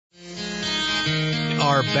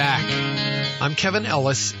are back. I'm Kevin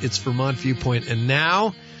Ellis. It's Vermont Viewpoint. And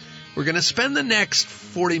now we're going to spend the next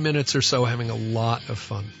 40 minutes or so having a lot of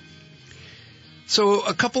fun. So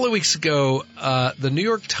a couple of weeks ago, the New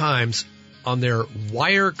York Times, on their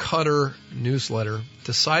Wirecutter newsletter,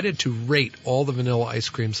 decided to rate all the vanilla ice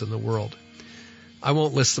creams in the world. I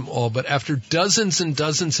won't list them all, but after dozens and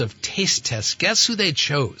dozens of taste tests, guess who they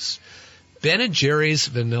chose? Ben & Jerry's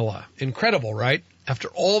Vanilla. Incredible, right? After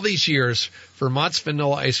all these years, Vermont's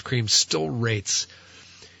vanilla ice cream still rates.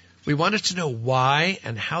 We wanted to know why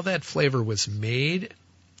and how that flavor was made,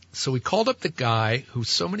 so we called up the guy who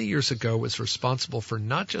so many years ago was responsible for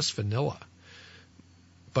not just vanilla,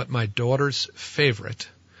 but my daughter's favorite,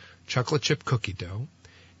 chocolate chip cookie dough,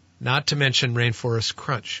 not to mention Rainforest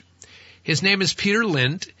Crunch. His name is Peter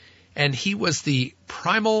Lind, and he was the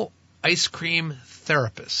primal ice cream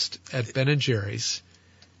therapist at Ben & Jerry's,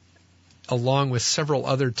 along with several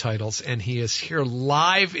other titles, and he is here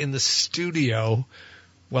live in the studio.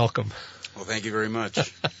 Welcome. Well, thank you very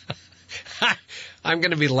much. I'm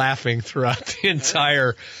going to be laughing throughout the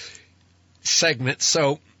entire segment.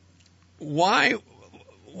 So why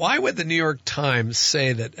would the New York Times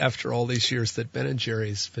say that after all these years that Ben &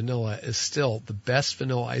 Jerry's vanilla is still the best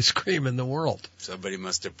vanilla ice cream in the world? Somebody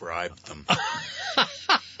must have bribed them.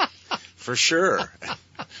 For sure.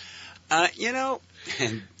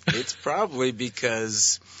 And it's probably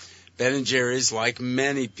because Ben & Jerry's, like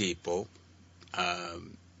many people,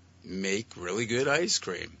 make really good ice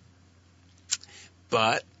cream.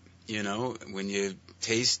 But, when you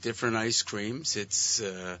taste different ice creams, it's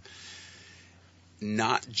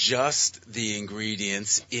not just the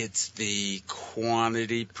ingredients, it's the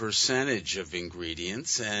quantity percentage of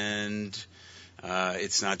ingredients. And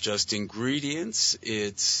it's not just ingredients,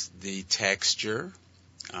 it's the texture.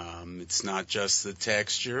 It's not just the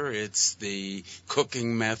texture, it's the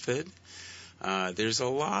cooking method. There's a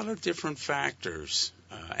lot of different factors.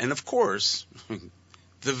 And of course,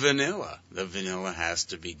 the vanilla. The vanilla has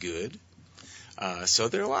to be good. So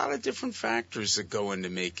there are a lot of different factors that go into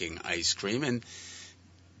making ice cream. And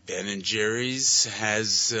Ben & Jerry's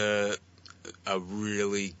has a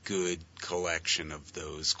really good collection of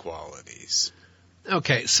those qualities.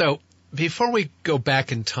 Okay, so before we go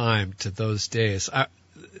back in time to those days,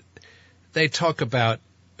 they talk about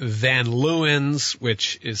Van Leeuwen's,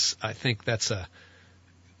 which is, I think that's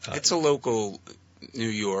it's a local New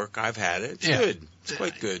York. I've had it. It's good. It's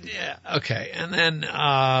quite good. Yeah, okay. And then,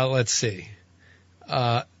 let's see.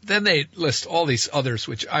 Then they list all these others,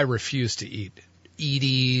 which I refuse to eat.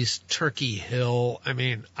 Edie's, Turkey Hill. I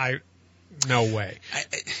mean, no way.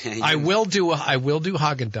 I will do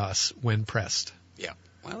Haagen-Dazs when pressed. Yeah.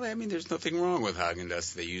 Well, I mean, there's nothing wrong with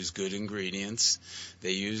Haagen-Dazs. They use good ingredients.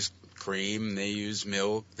 They use cream. They use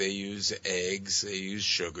milk. They use eggs. They use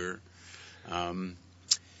sugar.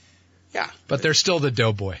 Yeah. But they're still the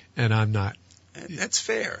doughboy, and I'm not. That's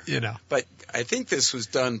fair. But I think this was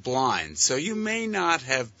done blind, so you may not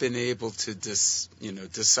have been able to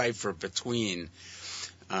decipher between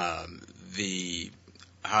the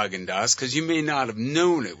Haagen-Dazs, because you may not have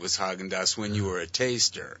known it was Haagen-Dazs when you were a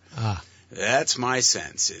taster. That's my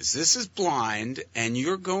sense. This is blind, and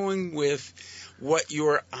you're going with what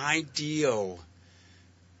your ideal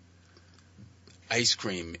ice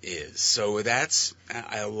cream is. So that's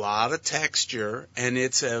a lot of texture, and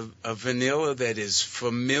it's a vanilla that is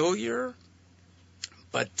familiar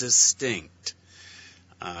but distinct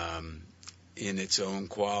in its own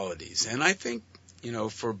qualities. And I think,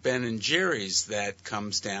 for Ben & Jerry's, that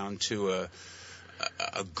comes down to a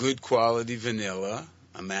good quality vanilla,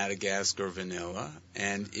 a Madagascar vanilla,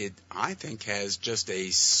 and it, I think, has just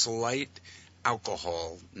a slight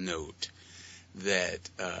alcohol note that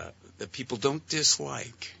people don't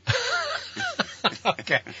dislike.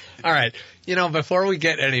 Okay. All right. Before we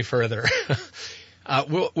get any further,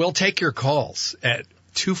 we'll take your calls at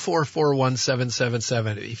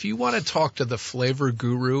 244-1777. If you want to talk to the flavor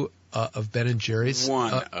guru of Ben & Jerry's,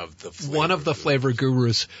 one of the flavor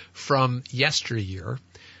gurus from yesteryear,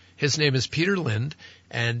 his name is Peter Lind,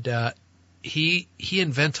 and he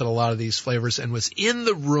invented a lot of these flavors and was in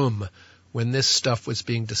the room when this stuff was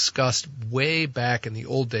being discussed way back in the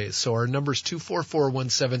old days. So our number's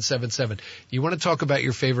 244-1777. You want to talk about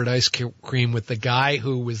your favorite ice cream with the guy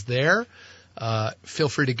who was there? Feel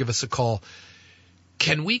free to give us a call.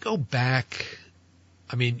 Can we go back?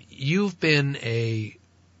 I mean, you've been a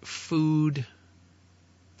food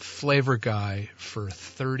flavor guy for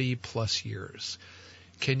 30 plus years.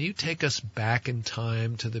 Can you take us back in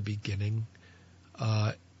time to the beginning?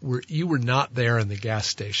 You were not there in the gas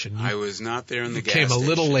station. I was not there in the gas station. You came a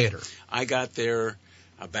little later. I got there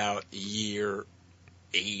about year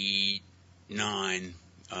 8, 9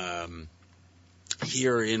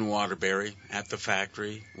 here in Waterbury at the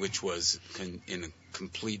factory, which was in a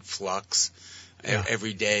complete flux. Yeah.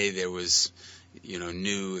 Every day there was,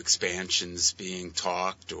 new expansions being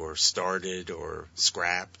talked or started or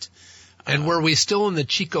scrapped. And were we still in the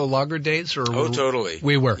Chico Lager days? Totally.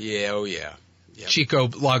 We were. Yeah, oh yeah. Yep. Chico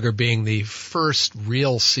Lager being the first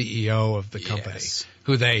real CEO of the company, Yes.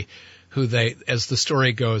 who they, as the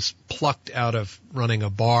story goes, plucked out of running a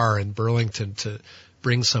bar in Burlington to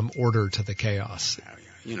bring some order to the chaos.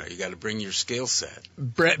 You got to bring your skill set.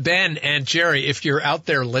 Ben and Jerry, if you're out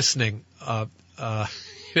there listening,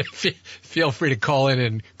 feel free to call in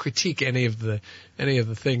and critique any of the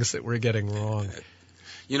things that we're getting wrong.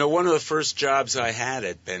 One of the first jobs I had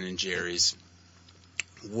at Ben & Jerry's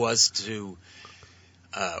was to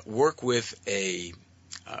work with a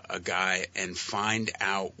guy and find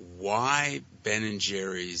out why Ben &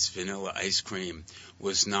 Jerry's vanilla ice cream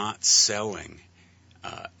was not selling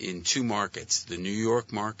in 2 markets, the New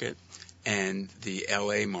York market and the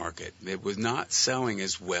LA market. It was not selling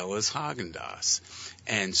as well as Haagen-Dazs.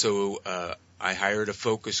 And so I hired a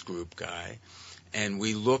focus group guy, and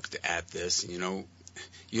we looked at this. You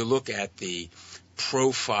look at the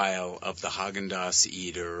profile of the Haagen-Dazs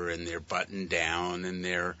eater, and they're buttoned down, and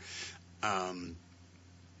they're high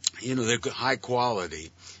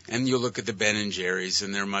quality. And you look at the Ben & Jerry's,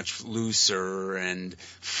 and they're much looser and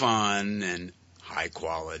fun and high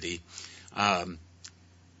quality.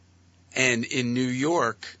 And in New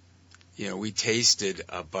York, we tasted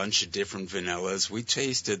a bunch of different vanillas. We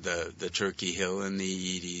tasted the Turkey Hill and the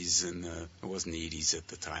Edie's, and it wasn't Edie's at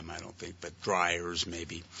the time, I don't think, but Dreyer's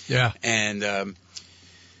maybe. Yeah. And,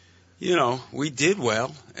 we did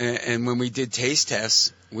well. And when we did taste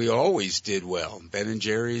tests, we always did well. Ben &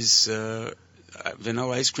 Jerry's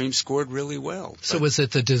vanilla ice cream scored really well. So was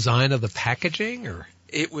it the design of the packaging, or?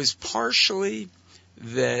 It was partially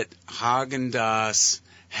that Haagen-Dazs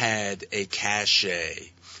had a cachet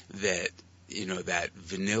that, that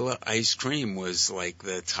vanilla ice cream was like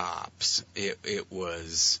the tops. It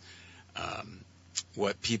was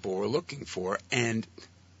what people were looking for. And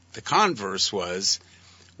the converse was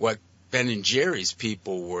what Ben & Jerry's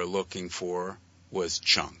people were looking for was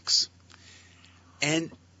chunks.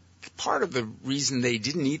 And part of the reason they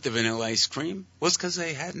didn't eat the vanilla ice cream was because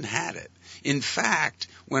they hadn't had it. In fact,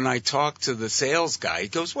 when I talked to the sales guy, he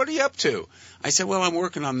goes, "What are you up to?" I said, "Well, I'm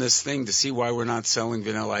working on this thing to see why we're not selling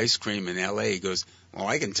vanilla ice cream in L.A." He goes, "Well,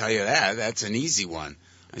 I can tell you that. That's an easy one."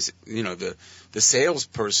 I said, the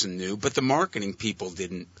salesperson knew, but the marketing people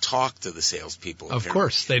didn't talk to the salespeople. Of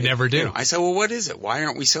course, they never do. I said, "Well, what is it? Why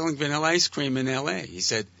aren't we selling vanilla ice cream in L.A.?" He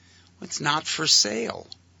said, "Well, it's not for sale."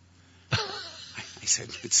 I said,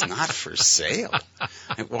 "It's not for sale."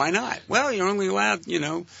 "Why not?" "Well, you're only allowed,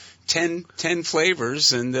 10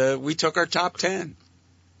 flavors, and we took our top 10.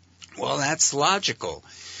 Well, that's logical.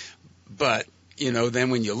 But, then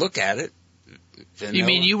when you look at it, vanilla, You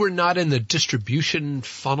mean you were not in the distribution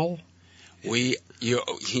funnel? You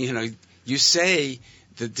say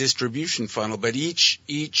the distribution funnel, but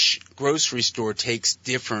each grocery store takes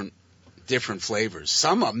different flavors.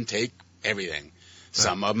 Some of them take everything. Right.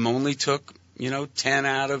 Some of them only took 10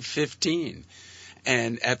 out of 15.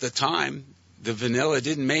 And at the time, the vanilla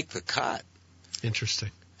didn't make the cut.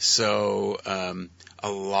 Interesting. So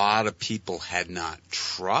a lot of people had not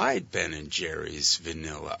tried Ben & Jerry's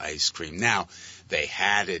vanilla ice cream. Now, they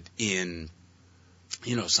had it in,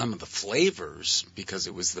 some of the flavors because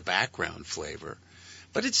it was the background flavor.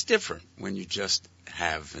 But it's different when you just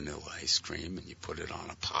have vanilla ice cream and you put it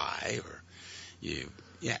on a pie, or you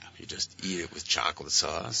just eat it with chocolate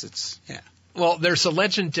sauce. Well, there's a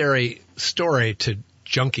legendary story to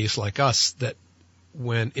junkies like us that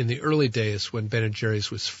when in the early days when Ben &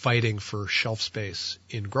 Jerry's was fighting for shelf space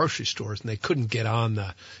in grocery stores and they couldn't get on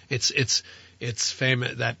it's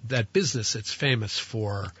famous, that business. It's famous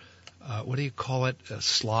for what do you call it,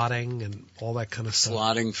 slotting and all that kind of stuff.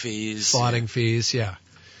 Slotting fees, yeah.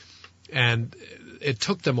 And it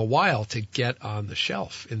took them a while to get on the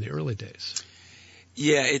shelf in the early days.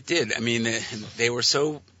 Yeah, it did. I mean, they were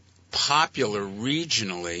so popular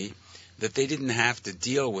regionally that they didn't have to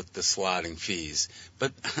deal with the slotting fees.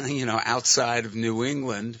 But, outside of New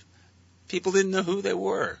England, people didn't know who they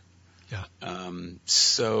were. Yeah.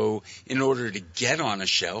 So in order to get on a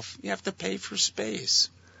shelf, you have to pay for space.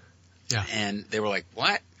 Yeah. And they were like,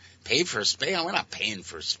 "What? Pay for space? We're not paying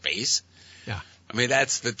for space." Yeah. I mean,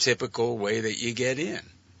 that's the typical way that you get in.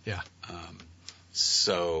 Yeah.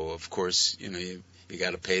 So, of course, you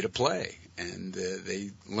got to pay to play. And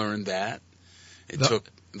they learned that. It took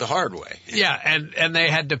the hard way. Yeah, and they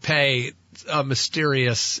had to pay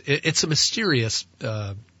it's a mysterious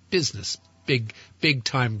business big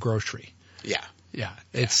time grocery. Yeah. Yeah,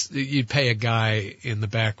 you'd pay a guy in the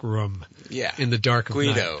back room. Yeah. In the dark of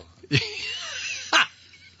Guido. night.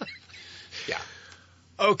 Yeah.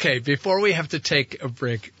 Okay, before we have to take a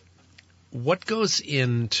break, what goes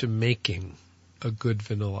into making a good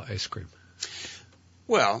vanilla ice cream?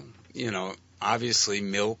 Well, obviously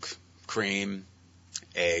milk, cream,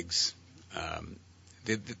 eggs,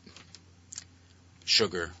 the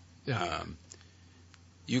sugar. Yeah.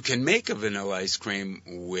 You can make a vanilla ice cream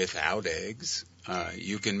without eggs.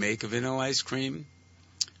 You can make a vanilla ice cream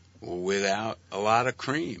without a lot of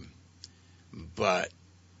cream. But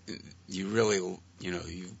you really,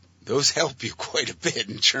 those help you quite a bit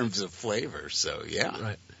in terms of flavor. So, yeah,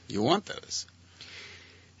 right. You want those.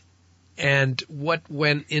 And what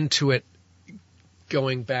went into it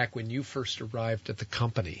going back when you first arrived at the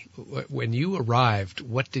company? When you arrived,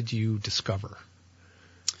 what did you discover?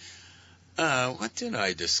 What did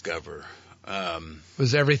I discover?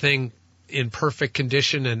 Was everything in perfect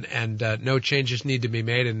condition and no changes need to be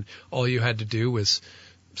made and all you had to do was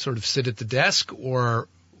sort of sit at the desk, or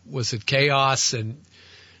was it chaos and,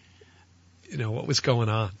 what was going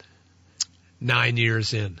on 9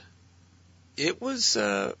 years in? It was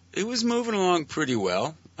moving along pretty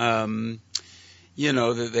well.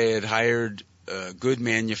 That they had hired good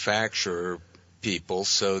manufacturer people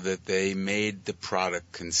so that they made the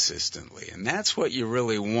product consistently. And that's what you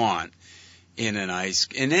really want in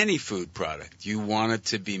any food product. You want it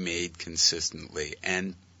to be made consistently.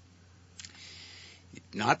 And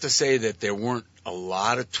not to say that there weren't a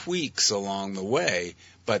lot of tweaks along the way,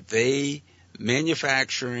 but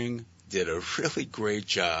manufacturing did a really great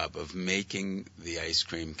job of making the ice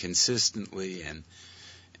cream consistently and,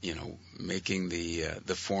 making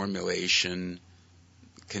the formulation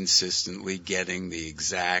consistently, getting the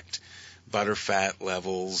exact butterfat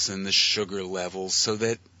levels and the sugar levels so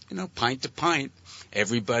that, pint to pint,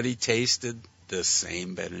 everybody tasted the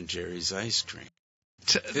same Ben & Jerry's ice cream.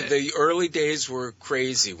 The early days were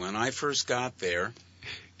crazy. When I first got there,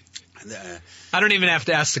 I don't even have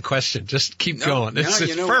to ask the question. Just keep going. It's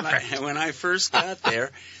perfect. When I first got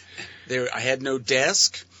there, I had no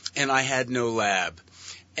desk and I had no lab.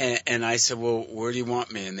 And I said, well, where do you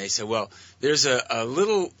want me? And they said, well, there's a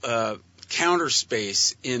little counter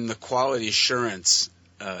space in the quality assurance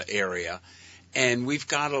area, and we've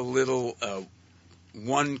got a little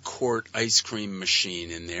 1-quart ice cream machine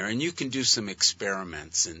in there, and you can do some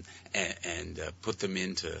experiments and put them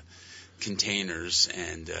into containers,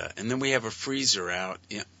 and then we have a freezer out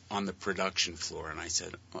on the production floor. And I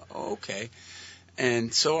said, oh, okay.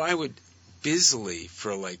 And so I would busily,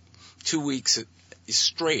 for like 2 weeks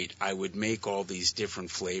straight, I would make all these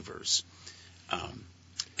different flavors.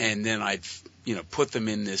 And then I'd, put them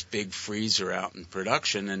in this big freezer out in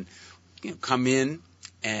production and, come in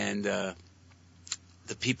and the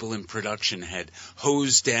people in production had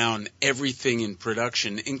hosed down everything in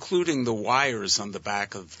production, including the wires on the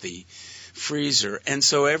back of the freezer. And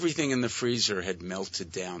so everything in the freezer had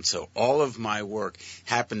melted down. So all of my work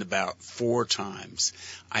happened about 4 times.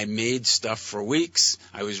 I made stuff for weeks.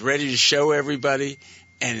 I was ready to show everybody,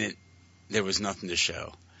 and there was nothing to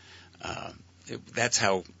show. That's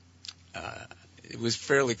how it was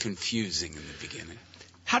fairly confusing in the beginning.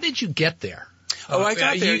 How did you get there? Oh, I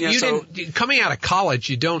got there. Didn't, coming out of college,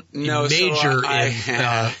 you don't major in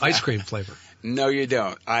ice cream flavor. No, you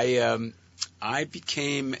don't. I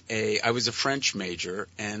was a French major,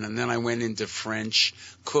 and then I went into French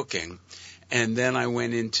cooking, and then I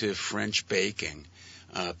went into French baking,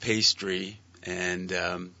 pastry, and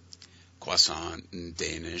croissant and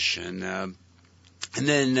Danish, and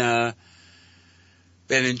then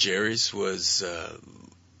Ben & Jerry's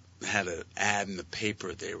had an ad in the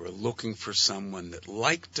paper. They were looking for someone that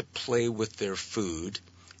liked to play with their food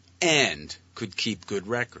and could keep good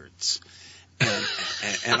records.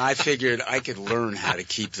 And I figured I could learn how to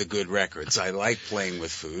keep the good records. I like playing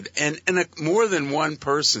with food. And more than one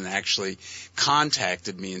person actually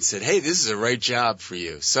contacted me and said, hey, this is the right job for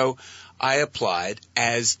you. So I applied,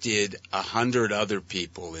 as did 100 other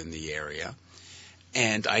people in the area,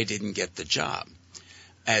 and I didn't get the job.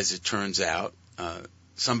 As it turns out,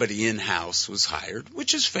 somebody in-house was hired,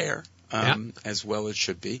 which is fair, as well it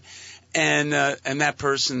should be. And that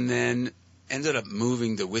person then ended up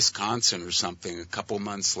moving to Wisconsin or something a couple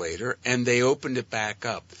months later, and they opened it back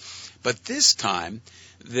up. But this time,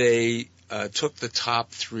 they took the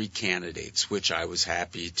top 3 candidates, which I was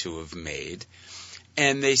happy to have made,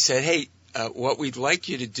 and they said, hey, what we'd like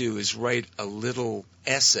you to do is write a little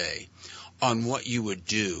essay on what you would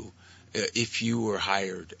do if you were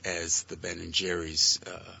hired as the Ben & Jerry's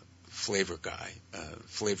flavor guy,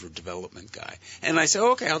 flavor development guy. And I said,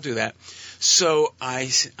 okay, I'll do that. So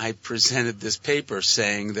I presented this paper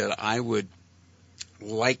saying that I would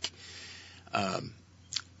like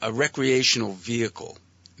a recreational vehicle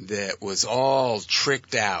that was all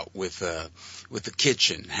tricked out with the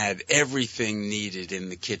kitchen, had everything needed in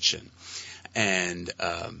the kitchen. And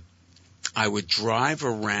I would drive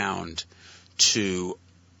around to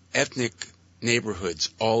ethnic neighborhoods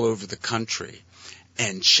all over the country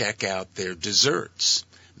and check out their desserts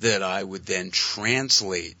that I would then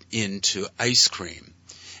translate into ice cream.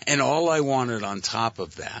 And all I wanted on top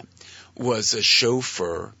of that was a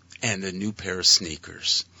chauffeur and a new pair of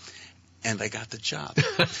sneakers. And I got the job.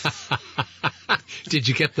 Did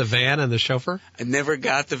you get the van and the chauffeur? I never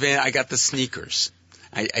got the van. I got the sneakers.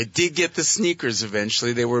 I did get the sneakers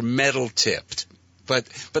eventually. They were metal tipped, but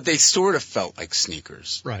they sort of felt like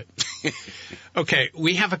sneakers. Right. Okay,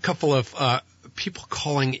 we have a couple of people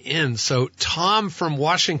calling in. So Tom from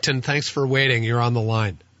Washington, thanks for waiting. You're on the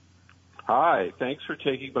line. Hi, thanks for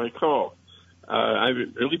taking my call.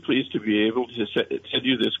 I'm really pleased to be able to send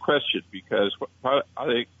you this question because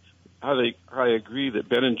I agree that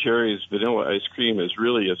Ben & Jerry's vanilla ice cream is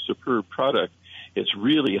really a superb product. It's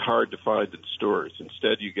really hard to find in stores.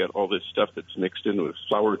 Instead, you get all this stuff that's mixed in with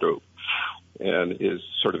sourdough and is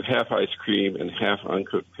sort of half ice cream and half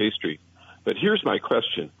uncooked pastry. But here's my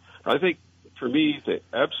question. I think, for me, the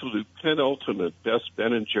absolute penultimate best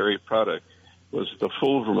Ben & Jerry product was the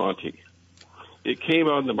full Vermonti. It came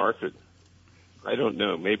on the market, I don't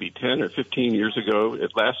know, maybe 10 or 15 years ago.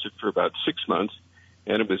 It lasted for about 6 months.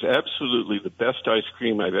 And it was absolutely the best ice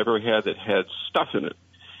cream I've ever had that had stuff in it.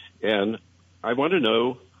 And I want to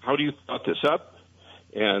know, how do you thought this up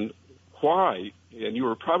and why? And you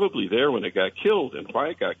were probably there when it got killed, and why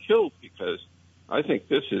it got killed, because I think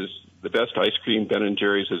this is the best ice cream Ben &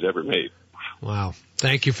 Jerry's has ever made. Wow.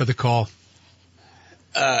 Thank you for the call.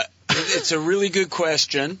 It's a really good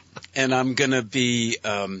question, and I'm going to be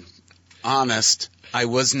honest. I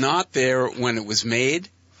was not there when it was made.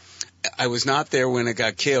 I was not there when it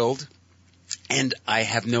got killed, and I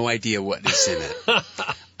have no idea what is in it.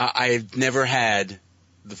 I've never had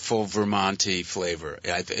the full Vermonti flavor.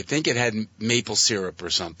 I think it had maple syrup or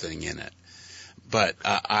something in it. But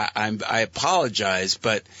I apologize,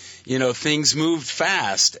 but, you know, things moved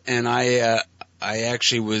fast, and I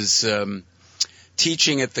actually was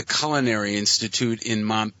teaching at the Culinary Institute in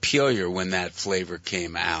Montpelier when that flavor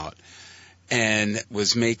came out, and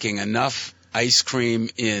was making enough ice cream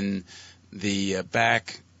in the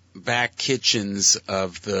back kitchens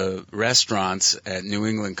of the restaurants at New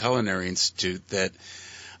England Culinary Institute that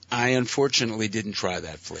I unfortunately didn't try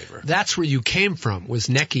that flavor. That's where you came from, was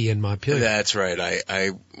Necky in Montpelier. That's right.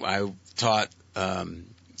 I taught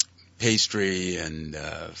pastry and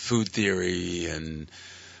food theory and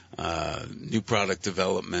new product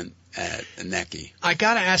development at Necky. I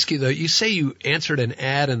got to ask you, though, you say you answered an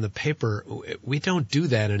ad in the paper. We don't do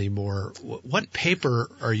that anymore. What paper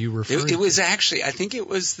are you referring to? It was actually, I think it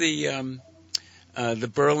was the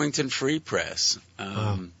Burlington Free Press.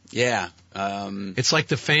 Yeah. It's like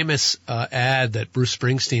the famous ad that Bruce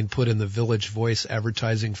Springsteen put in the Village Voice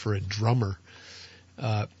advertising for a drummer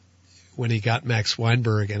when he got Max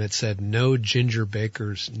Weinberg, and it said, "No ginger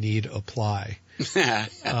bakers need apply."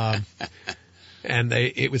 And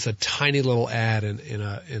it was a tiny little ad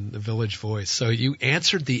in the Village Voice. So you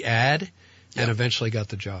answered the ad and eventually got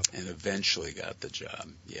the job.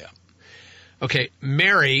 Yeah. Okay,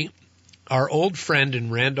 Mary, our old friend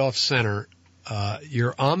in Randolph Center,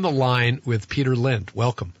 you're on the line with Peter Lind.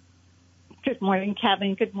 Welcome. Good morning,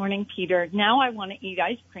 Kevin. Good morning, Peter. Now I want to eat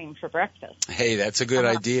ice cream for breakfast. Hey, that's a good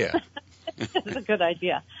idea. That's a good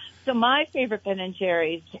idea. So my favorite Ben &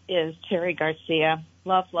 Jerry's is Cherry Garcia.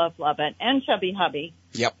 Love, love, love it. And Chubby Hubby.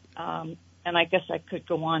 Yep. And I guess I could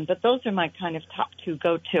go on, but those are my kind of top two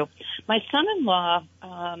go-to. My son-in-law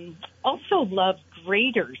also loves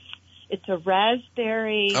Graters. It's a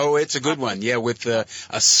raspberry. Oh, it's a good one. Yeah, with a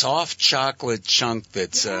soft chocolate chunk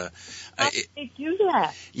that's... they do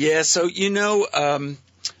that? Yeah, so, you know,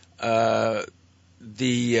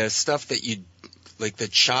 the stuff that you... Like the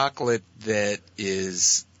chocolate that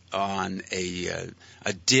is on a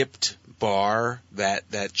dipped bar,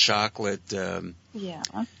 that chocolate... yeah.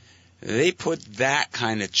 They put that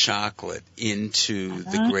kind of chocolate into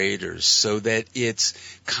the Graters so that it's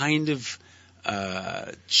kind of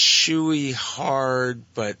chewy, hard,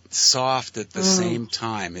 but soft at the same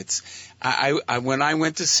time. It's I when I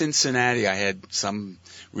went to Cincinnati, I had some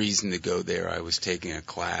reason to go there. I was taking a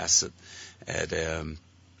class at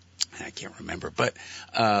I can't remember, but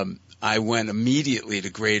I went immediately to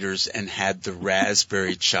Graters and had the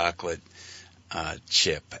raspberry chocolate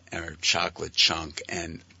chip or chocolate chunk,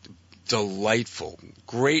 and delightful,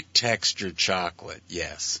 great textured chocolate.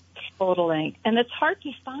 Yes. Totally. And it's hard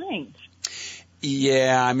to find.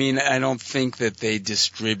 Yeah, I mean, I don't think that they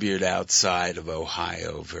distribute outside of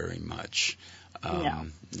Ohio very much. No.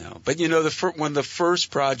 But one of the first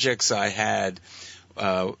projects I had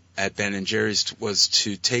at Ben & Jerry's was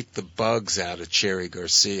to take the bugs out of Cherry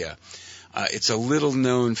Garcia. It's a little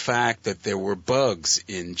known fact that there were bugs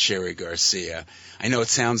in Cherry Garcia. I know it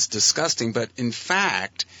sounds disgusting, but in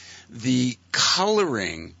fact, the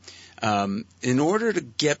coloring, in order to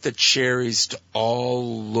get the cherries to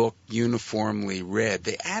all look uniformly red,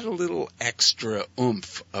 they add a little extra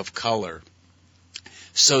oomph of color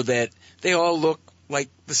so that they all look like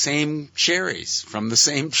the same cherries from the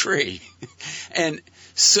same tree. And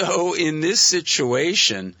so in this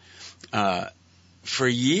situation, for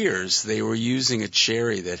years they were using a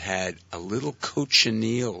cherry that had a little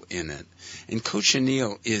cochineal in it. And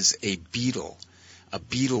cochineal is a beetle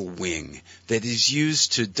wing that is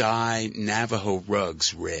used to dye Navajo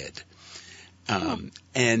rugs red. And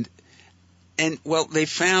well, they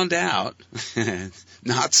found out,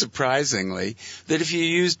 not surprisingly, that if you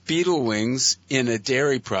used beetle wings in a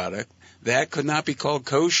dairy product, that could not be called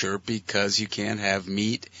kosher because you can't have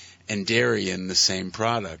meat and dairy in the same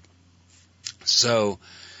product. So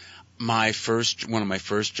one of my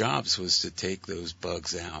first jobs was to take those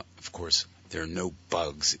bugs out. Of course, there are no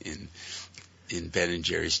bugs in Ben &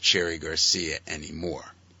 Jerry's Cherry Garcia anymore.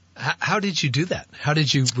 How did you do that? How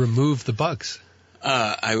did you remove the bugs?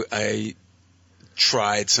 I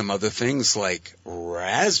tried some other things like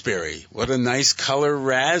raspberry. What a nice color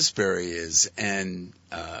raspberry is, and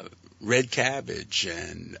red cabbage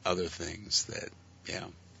and other things that, yeah.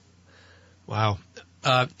 Wow.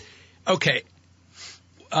 Okay.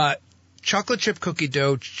 Chocolate chip cookie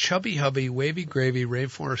dough, Chubby Hubby, Wavy Gravy,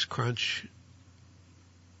 Rainforest Crunch.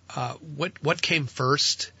 What came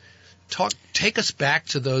first? Take us back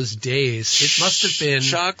to those days. It must have been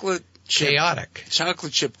chaotic.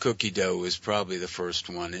 Chocolate chip cookie dough was probably the first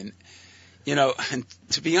one. And, and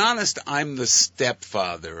to be honest, I'm the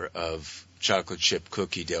stepfather of chocolate chip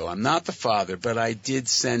cookie dough. I'm not the father, but I did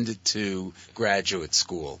send it to graduate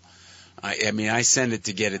school. I sent it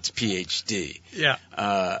to get its PhD. Yeah.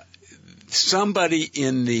 Somebody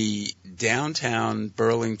in the downtown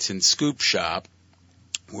Burlington scoop shop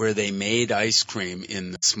where they made ice cream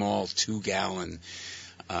in the small 2-gallon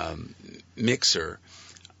mixer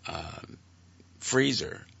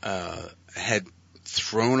freezer had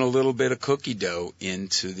thrown a little bit of cookie dough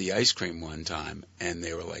into the ice cream one time, and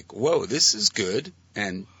they were like, whoa, this is good.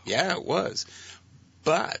 And yeah, it was.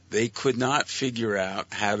 But they could not figure out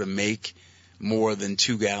how to make more than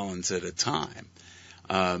 2 gallons at a time.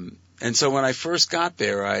 And so when I first got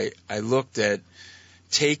there, I looked at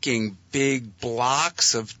taking big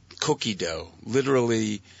blocks of cookie dough,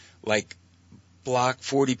 literally like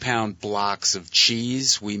 40-pound blocks of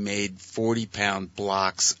cheese. We made 40-pound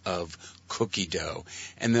blocks of cookie dough.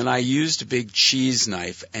 And then I used a big cheese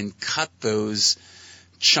knife and cut those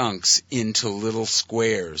chunks into little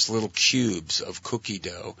squares, little cubes of cookie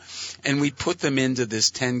dough. And we put them into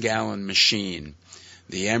this 10-gallon machine,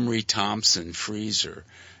 the Emery Thompson freezer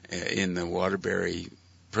in the Waterbury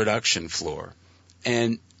production floor.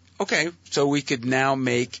 And, okay, so we could now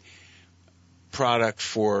make product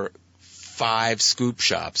for 5 scoop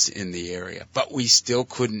shops in the area, but we still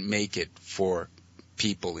couldn't make it for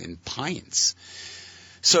people in pints.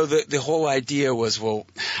 So the whole idea was, well,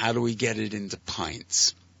 how do we get it into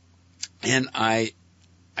pints? And I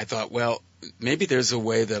thought, well, maybe there's a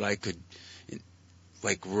way that I could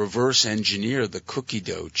like reverse engineer the cookie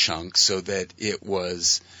dough chunk so that it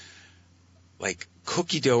was like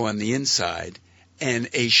cookie dough on the inside and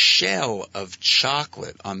a shell of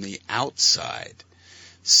chocolate on the outside,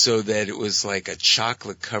 so that it was like a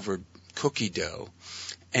chocolate-covered cookie dough.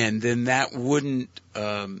 And then that wouldn't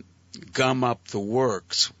gum up the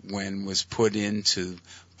works when was put into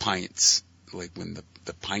pints, like when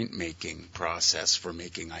the pint-making process for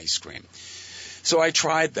making ice cream. So I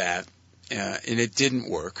tried that, and it didn't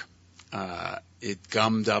work. It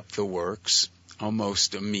gummed up the works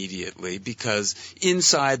almost immediately because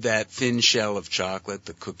inside that thin shell of chocolate,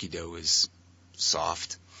 the cookie dough is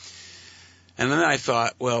soft. And then I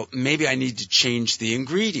thought, well, maybe I need to change the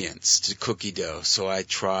ingredients to cookie dough. So I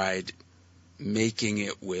tried making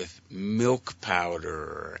it with milk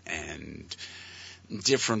powder and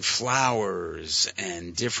different flours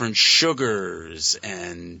and different sugars,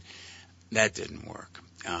 and that didn't work.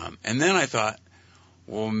 And then I thought,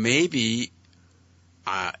 well, maybe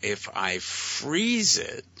if I freeze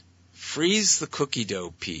the cookie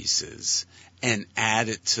dough pieces and add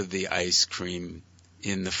it to the ice cream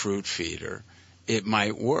in the fruit feeder, it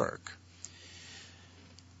might work.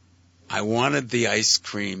 I wanted the ice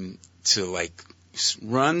cream to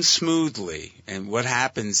run smoothly, and what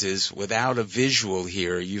happens is, without a visual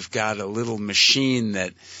here, you've got a little machine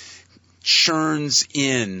that churns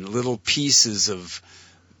in little pieces of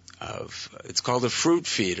it's called a fruit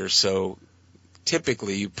feeder. So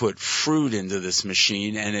typically you put fruit into this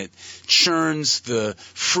machine and it churns the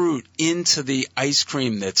fruit into the ice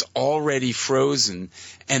cream that's already frozen,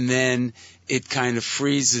 and then it kind of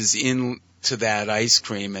freezes into that ice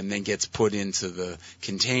cream and then gets put into the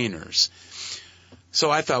containers.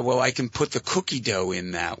 So I thought, well, I can put the cookie dough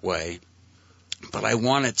in that way, but I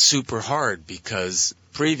want it super hard because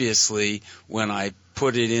previously when I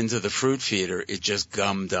put it into the fruit feeder, it just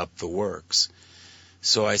gummed up the works.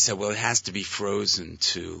 So I said, well, it has to be frozen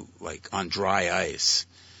to on dry ice.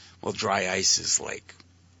 Well, dry ice is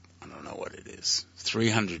I don't know what it is,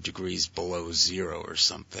 300 degrees below zero or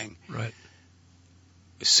something. Right.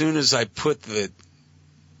 As soon as I put the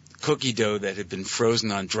cookie dough that had been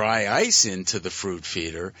frozen on dry ice into the fruit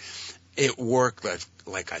feeder, it worked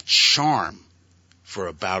like a charm for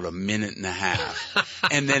about a minute and a half.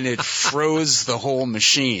 And then it froze the whole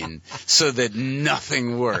machine so that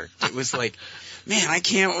nothing worked. It was like, man, I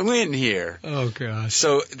can't win here. Oh, gosh.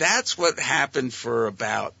 So that's what happened for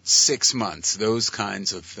about 6 months, those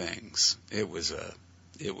kinds of things. It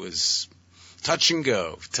was touch and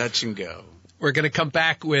go. We're going to come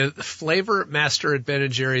back with Flavor Master at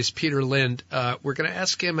Ben & Jerry's, Peter Lind. We're going to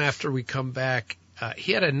ask him after we come back.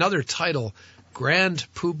 He had another title, Grand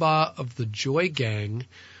Poobah of the Joy Gang.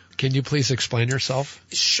 Can you please explain yourself?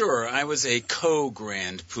 Sure. I was a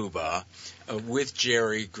co-Grand Poobah with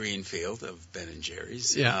Jerry Greenfield of Ben &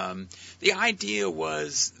 Jerry's. Yeah. The idea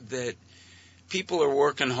was that people are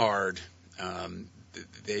working hard.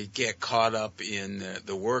 They get caught up in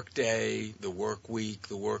the work day, the work week,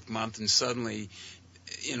 the work month, and suddenly,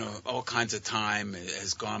 all kinds of time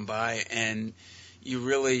has gone by, and you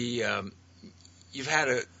really, you've had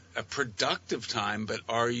a productive time, but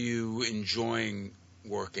are you enjoying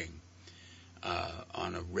working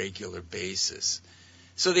on a regular basis?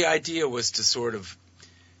 So the idea was to sort of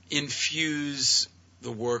infuse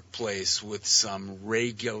the workplace with some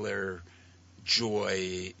regular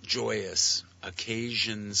joyous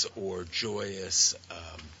occasions or joyous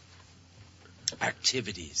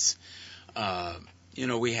activities.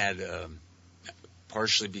 We had,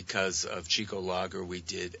 partially because of Chico Lager, we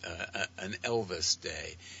did an Elvis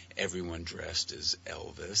Day. Everyone dressed as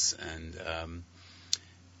Elvis,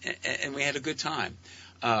 and we had a good time.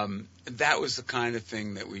 That was the kind of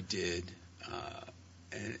thing that we did,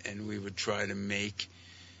 and we would try to make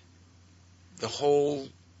the whole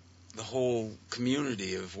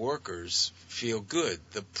community of workers feel good.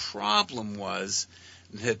 The problem was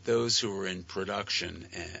that those who were in production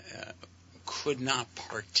could not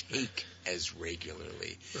partake as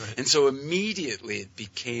regularly. Right. And so immediately it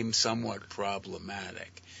became somewhat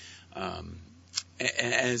problematic.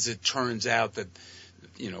 As it turns out that,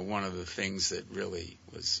 one of the things that really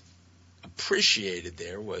was appreciated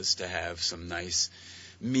there was to have some nice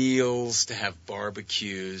meals, to have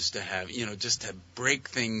barbecues, to have, just to break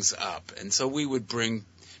things up. And so we would bring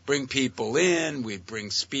people in, we'd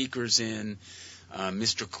bring speakers in.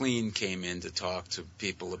 Mr. Clean came in to talk to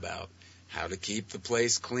people about how to keep the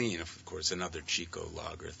place clean. Of course, another Chico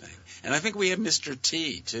Lager thing. And I think we have Mr.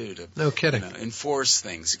 T, too, to no kidding. Enforce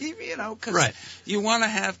things. Because right. You want to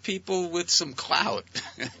have people with some clout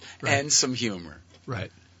right. and some humor.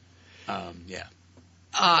 Right. Yeah.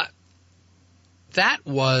 That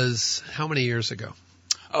was how many years ago?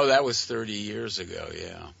 Oh, that was 30 years ago,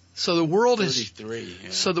 yeah. So the world 33, yeah.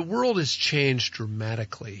 So the world has changed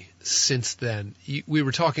dramatically since then. We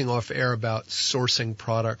were talking off air about sourcing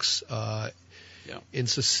products in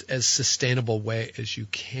as sustainable way as you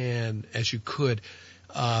could.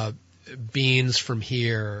 Beans from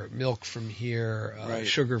here, milk from here, right.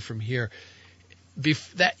 sugar from here.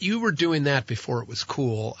 That you were doing that before it was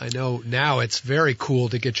cool. I know now it's very cool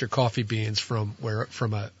to get your coffee beans from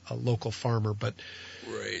a local farmer, but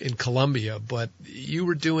right. in Colombia. But you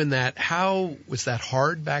were doing that. How was that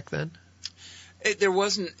hard back then? There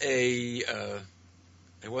wasn't kind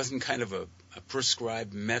of a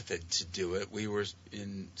prescribed method to do it. We were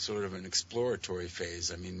in sort of an exploratory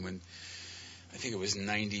phase. I mean, when I think it was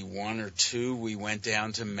 91 or 2, we went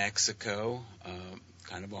down to Mexico.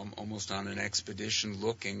 Kind of almost on an expedition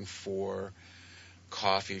looking for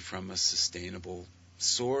coffee from a sustainable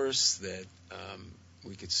source that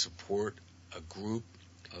we could support a group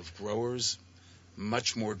of growers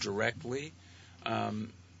much more directly.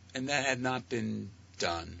 And that had not been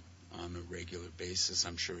done. on a regular basis.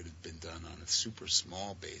 I'm sure it had been done on a super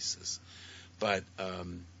small basis. But,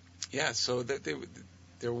 so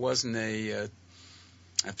there wasn't a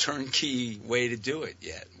turnkey way to do it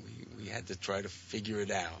yet. We had to try to figure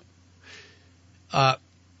it out.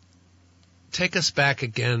 Take us back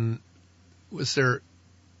again.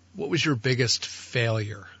 What was your biggest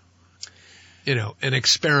failure? An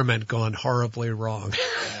experiment gone horribly wrong.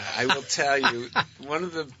 I will tell you, one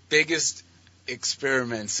of the biggest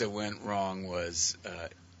experiments that went wrong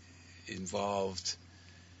involved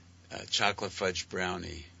chocolate fudge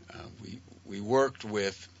brownie. We worked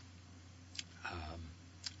with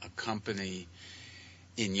a company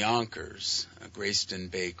in Yonkers,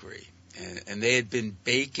 Greyston Bakery, and they had been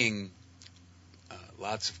baking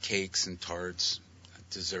lots of cakes and tarts,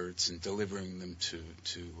 desserts, and delivering them to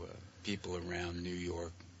people around New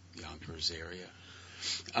York, Yonkers area.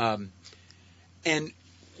 And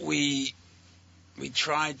we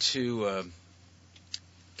tried to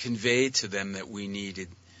convey to them that we needed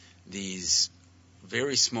these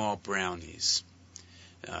very small brownies,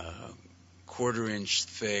 quarter-inch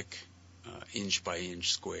thick, inch by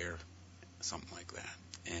inch square, something like that.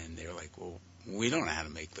 And they're like, well, we don't know how to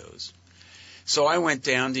make those. So I went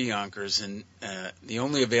down to Yonkers, and the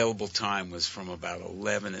only available time was from about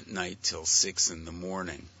 11 at night till 6 in the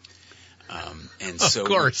morning. And so of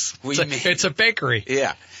course, it's a bakery.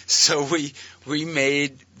 Yeah. So we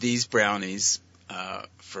made these brownies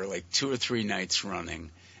for like 2 or 3 nights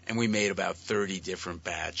running, and we made about 30 different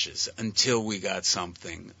batches until we got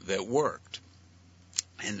something that worked.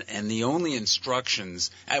 And the only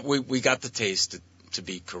instructions, we got the taste to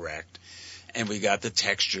be correct, and we got the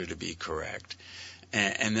texture to be correct.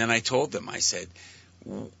 And then I told them, I said,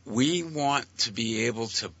 we want to be able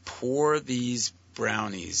to pour these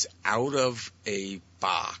brownies out of a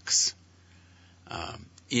box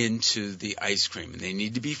into the ice cream. And they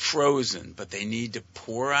need to be frozen, but they need to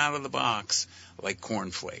pour out of the box like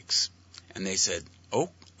cornflakes. And they said, oh,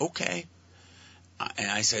 okay.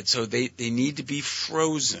 And I said, so they need to be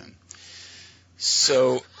frozen.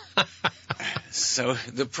 So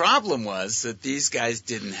the problem was that these guys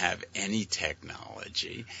didn't have any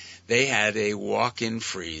technology. They had a walk-in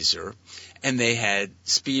freezer, and they had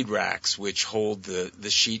speed racks which hold the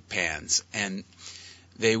sheet pans. And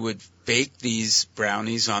they would bake these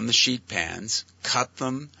brownies on the sheet pans, cut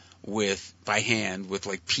them by hand with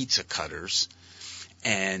like pizza cutters,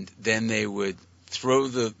 and then they would throw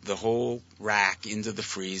the whole rack into the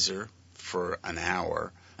freezer for an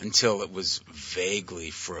hour until it was vaguely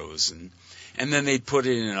frozen. And then they'd put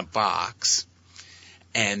it in a box,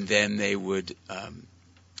 and then they would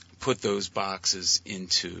put those boxes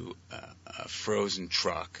into a frozen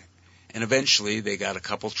truck. And eventually they got a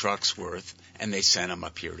couple trucks worth, and they sent them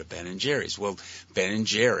up here to Ben & Jerry's. Well, Ben &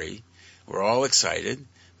 Jerry were all excited.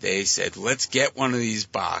 They said, let's get one of these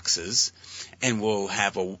boxes, and we'll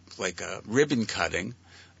have a ribbon cutting,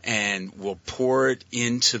 and we'll pour it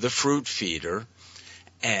into the fruit feeder,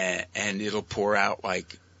 and it'll pour out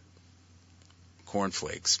like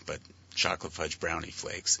cornflakes, but chocolate fudge brownie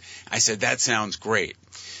flakes. I said, that sounds great.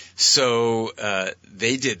 So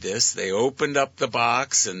they did this. They opened up the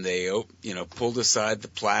box, and they pulled aside the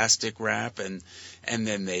plastic wrap, and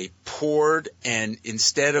then they poured, and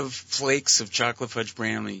instead of flakes of chocolate fudge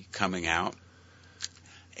brownie coming out,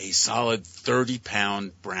 a solid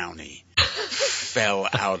 30-pound brownie fell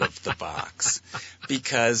out of the box.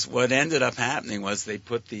 Because what ended up happening was they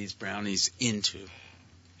put these brownies into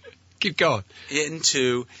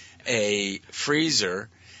a freezer,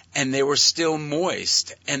 and they were still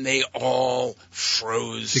moist, and they all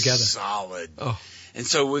froze together, solid. Oh. And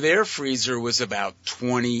so their freezer was about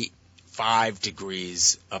 25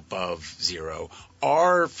 degrees above zero.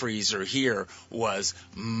 Our freezer here was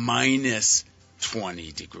minus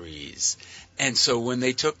 20 degrees. And so when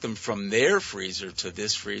they took them from their freezer to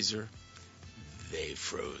this freezer, they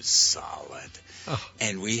froze solid. Oh.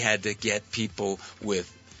 And we had to get people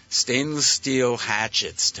with stainless steel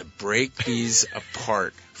hatchets to break these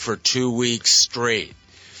apart for 2 weeks straight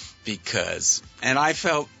and I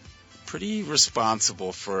felt pretty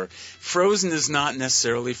responsible for frozen is not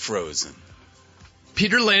necessarily frozen.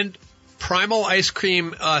 Peter Lind, Primal Ice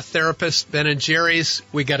Cream Therapist, Ben & Jerry's.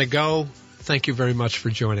 We got to go. Thank you very much for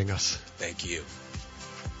joining us. Thank you.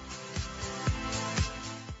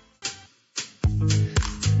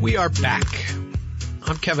 We are back.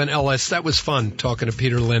 I'm Kevin Ellis. That was fun talking to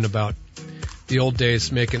Peter Lind about the old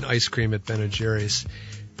days making ice cream at Ben & Jerry's.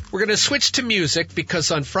 We're going to switch to music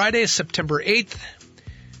because on Friday, September 8th,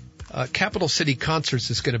 Capital City Concerts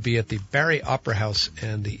is going to be at the Barry Opera House,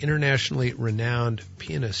 and the internationally renowned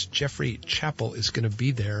pianist Jeffrey Chappell is going to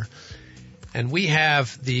be there. And we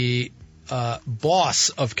have the boss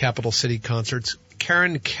of Capital City Concerts,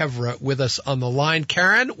 Karen Kevra, with us on the line.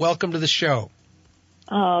 Karen, welcome to the show.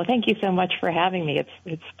 Oh, thank you so much for having me.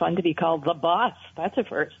 It's fun to be called the boss. That's a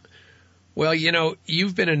first. Well, you know,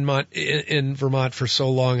 you've been in Vermont for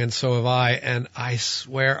so long, and so have I, and I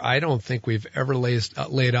swear I don't think we've ever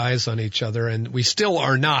laid eyes on each other, and we still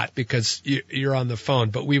are not because you're on the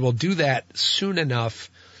phone, but we will do that soon enough.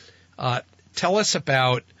 Tell us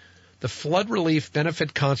about the Flood Relief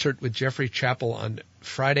Benefit Concert with Jeffrey Chappell on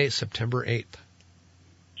Friday, September 8th.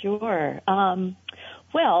 Sure.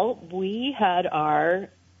 Well, we had our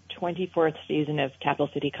 24th season of Capital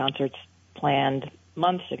City Concerts planned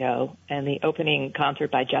months ago, and the opening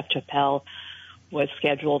concert by Jeff Chappell was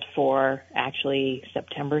scheduled for actually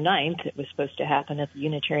September 9th. It was supposed to happen at the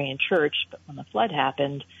Unitarian Church, but when the flood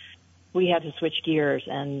happened, we had to switch gears,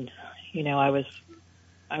 and, you know, I was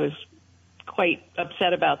quite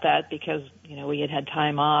upset about that because, you know, we had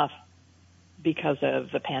time off because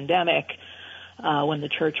of the pandemic when the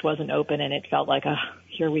church wasn't open, and it felt like,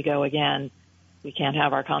 here we go again. We can't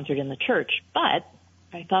have our concert in the church. But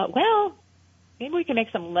I thought, well, maybe we can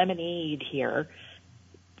make some lemonade here.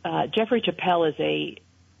 Jeffrey Chappell is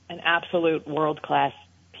an absolute world-class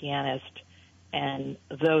pianist, and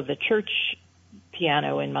though the church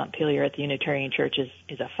piano in Montpelier at the Unitarian Church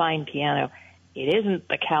is a fine piano, it isn't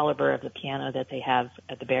the caliber of the piano that they have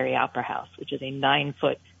at the Barry Opera House, which is a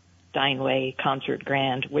 9-foot Steinway concert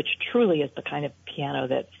grand, which truly is the kind of piano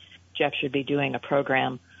that Jeff should be doing a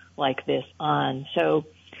program like this on. So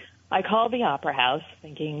I called the Opera House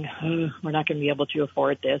thinking, we're not going to be able to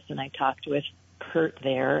afford this, and I talked with Kurt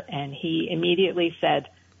there, and he immediately said,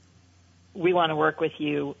 we want to work with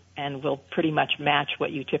you, and we'll pretty much match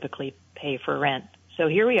what you typically pay for rent. So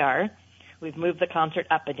here we are. We've moved the concert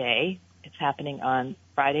up a day. It's happening on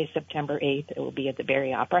Friday, September 8th. It will be at the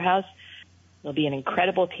Barry Opera House. There'll be an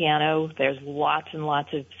incredible piano. There's lots and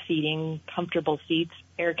lots of seating, comfortable seats,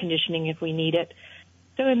 air conditioning if we need it.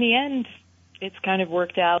 So in the end, it's kind of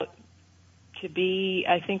worked out to be,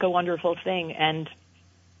 I think, a wonderful thing. And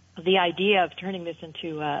the idea of turning this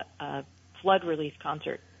into a flood relief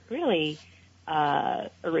concert really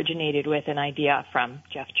originated with an idea from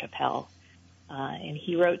Jeff Chappell. And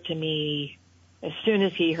he wrote to me as soon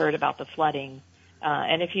as he heard about the flooding.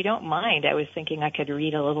 And if you don't mind, I was thinking I could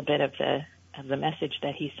read a little bit of the message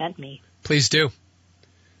that he sent me. Please do.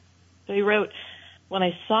 So he wrote, when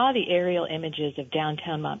I saw the aerial images of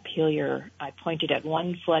downtown Montpelier, I pointed at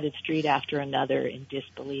one flooded street after another in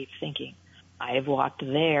disbelief, thinking, I have walked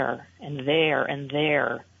there and there and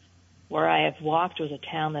there. Where I have walked was a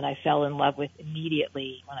town that I fell in love with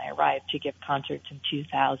immediately when I arrived to give concerts in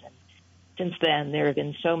 2000. Since then, there have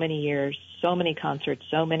been so many years, so many concerts,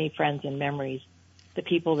 so many friends and memories. The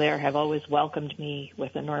people there have always welcomed me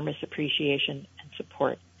with enormous appreciation and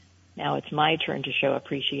support. Now it's my turn to show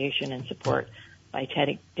appreciation and support by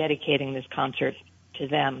dedicating this concert to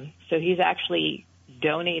them. So he's actually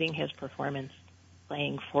donating his performance,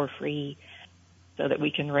 playing for free, so that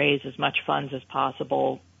we can raise as much funds as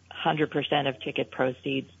possible, 100% of ticket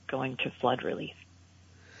proceeds going to flood relief.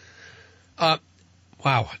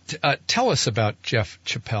 Wow. Tell us about Jeff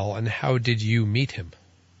Chappell and how did you meet him?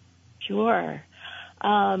 Sure.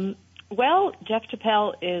 Well, Jeff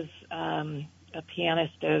Chappell is a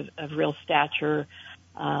pianist of real stature.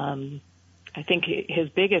 I think his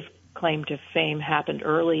biggest claim to fame happened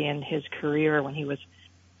early in his career when he was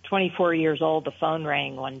 24 years old. The phone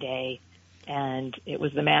rang one day, and it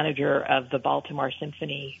was the manager of the Baltimore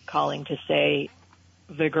Symphony calling to say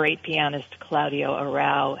the great pianist Claudio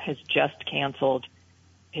Arrau has just canceled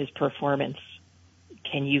his performance.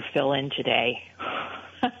 Can you fill in today?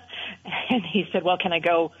 And he said, well, can I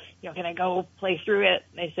go play through it?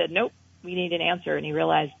 And they said, nope, we need an answer. And he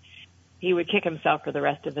realized he would kick himself for the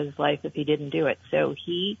rest of his life if he didn't do it. So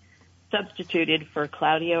he substituted for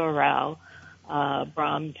Claudio Arrau,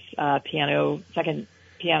 Brahms' second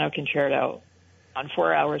piano concerto on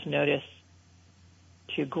 4 hours' notice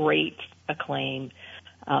to great acclaim.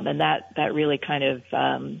 And that really kind of,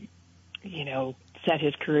 set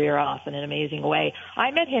his career off in an amazing way.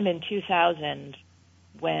 I met him in 2000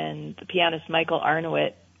 when the pianist Michael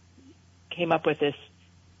Arnowitz came up with this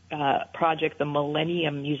project, the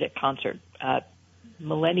Millennium Music Concert,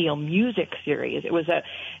 Millennial Music Series. It was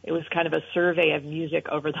kind of a survey of music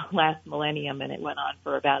over the last millennium, and it went on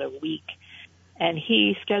for about a week. And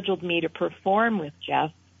he scheduled me to perform with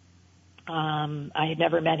Jeff. I had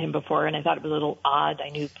never met him before, and I thought it was a little odd. I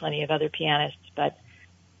knew plenty of other pianists, but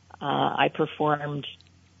I performed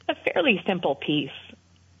a fairly simple piece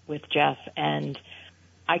with Jeff, and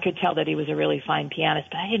I could tell that he was a really fine pianist,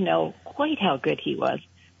 but I didn't know quite how good he was.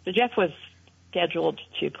 So Jeff was scheduled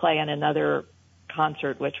to play on another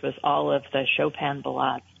concert, which was all of the Chopin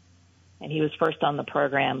ballades. And he was first on the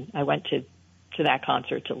program. I went to that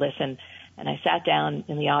concert to listen, and I sat down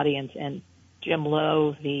in the audience, and Jim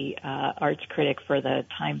Lowe, the arts critic for the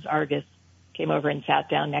Times Argus, came over and sat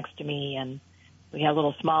down next to me, and we had a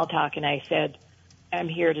little small talk, and I said, I'm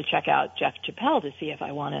here to check out Jeff Chappelle to see if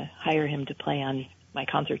I want to hire him to play on my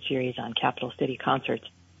concert series on Capital City Concerts.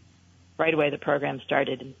 Right away, the program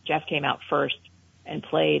started, and Jeff came out first and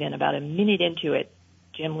played, and about a minute into it,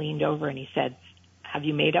 Jim leaned over and he said, have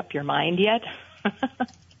you made up your mind yet?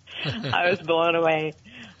 I was blown away.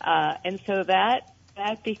 And so that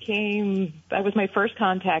was my first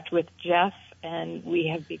contact with Jeff, and we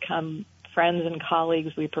have become friends and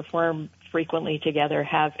colleagues. We perform frequently together,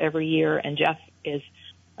 have every year, and Jeff is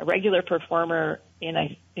a regular performer in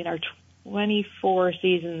our 24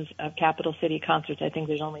 seasons of Capital City Concerts. I think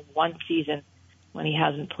there's only one season when he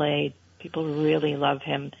hasn't played. People really love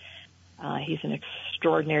him. He's an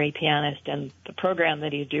extraordinary pianist, and the program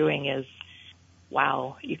that he's doing is,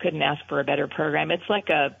 wow, you couldn't ask for a better program. It's like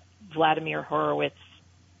a Vladimir Horowitz,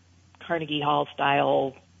 Carnegie Hall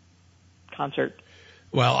style concert.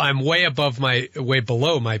 Well, I'm way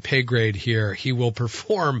below my pay grade here. He will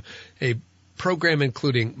perform a program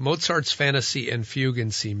including Mozart's Fantasy and Fugue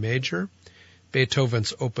in C major,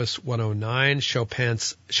 Beethoven's Opus 109,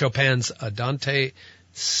 Chopin's Andante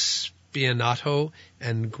Spianato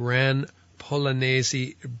and Gran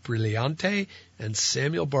Polonaise Brillante, and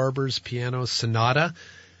Samuel Barber's Piano Sonata.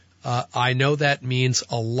 I know that means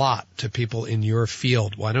a lot to people in your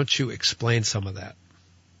field. Why don't you explain some of that?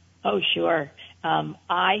 Oh, sure.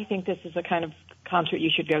 I think this is the kind of concert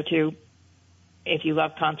you should go to if you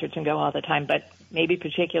love concerts and go all the time, but maybe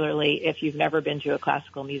particularly if you've never been to a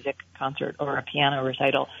classical music concert or a piano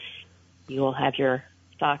recital, you will have your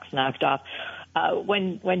socks knocked off.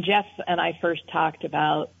 When Jeff and I first talked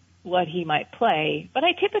about what he might play, what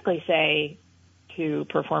I typically say to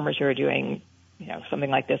performers who are doing, something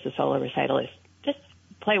like this, a solo recital, is just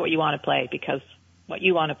play what you want to play, because what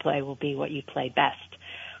you want to play will be what you play best.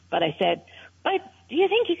 But I said, but do you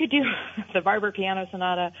think you could do the Barber Piano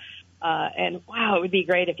Sonata? And wow, it would be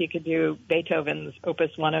great if you could do Beethoven's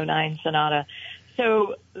Opus 109 Sonata.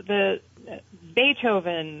 So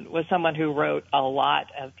Beethoven was someone who wrote a lot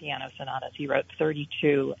of piano sonatas. He wrote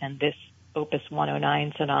 32, and this Opus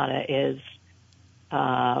 109 Sonata is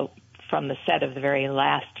from the set of the very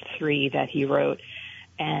last three that he wrote.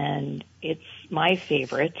 And it's my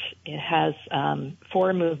favorite. It has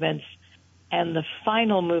 4 movements, and the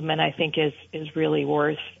final movement, I think, is really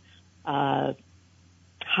worth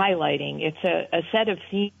highlighting. It's a set of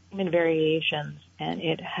theme and variations, and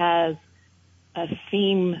it has a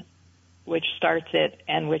theme which starts it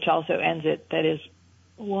and which also ends it that is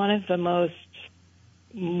one of the most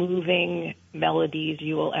moving melodies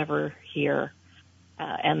you will ever hear.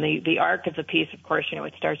 And the arc of the piece, of course,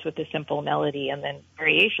 it starts with a simple melody, and then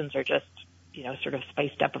variations are just, sort of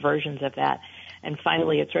spiced up versions of that. And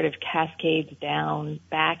finally, it sort of cascades down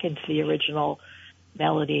back into the original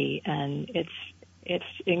melody, and it's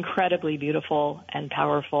incredibly beautiful and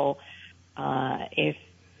powerful. It's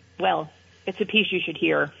a piece you should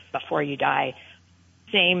hear before you die.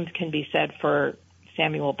 Same can be said for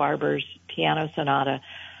Samuel Barber's Piano Sonata,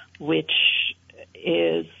 which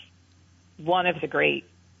is one of the great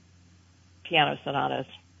piano sonatas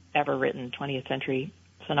ever written, 20th century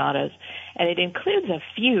sonatas. And it includes a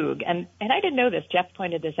fugue. And I didn't know this. Jeff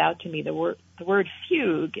pointed this out to me. The word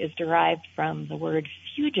fugue is derived from the word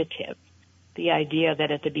fugitive, the idea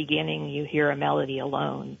that at the beginning you hear a melody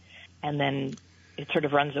alone, and then it sort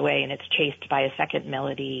of runs away and it's chased by a second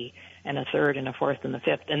melody and a third and a fourth and the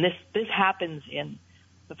fifth. And this happens in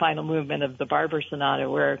the final movement of the Barber Sonata,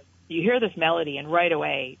 where you hear this melody and right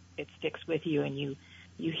away it sticks with you, and you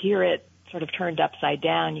hear it sort of turned upside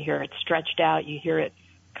down, you hear it stretched out, you hear it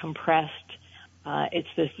compressed. It's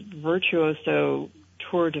this virtuoso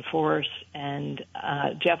tour de force, and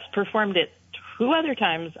Jeff's performed it 2 other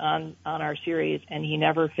times on our series, and he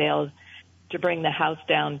never fails to bring the house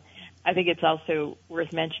down. I think it's also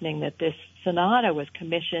worth mentioning that this sonata was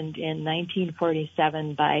commissioned in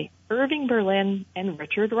 1947 by Irving Berlin and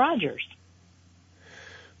Richard Rodgers.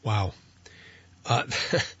 Wow.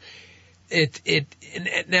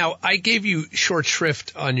 Now I gave you short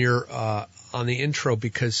shrift on your on the intro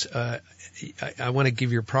because I want to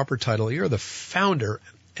give your proper title. You're the founder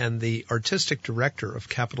and the artistic director of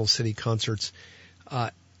Capital City Concerts.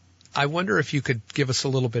 I wonder if you could give us a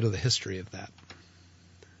little bit of the history of that.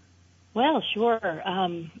 Well, sure.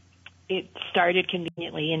 It started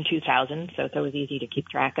conveniently in 2000, so it's always easy to keep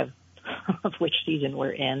track of which season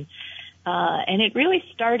we're in. And it really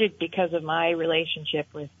started because of my relationship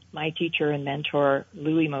with my teacher and mentor,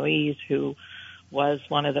 Louis Moïse, who was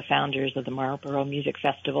one of the founders of the Marlborough Music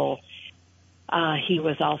Festival. He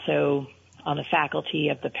was also on the faculty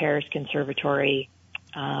of the Paris Conservatory.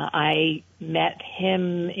 I met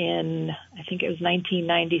him in, I think it was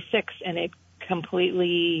 1996, and it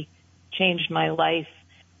completely changed my life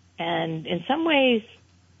and in some ways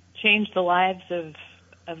changed the lives of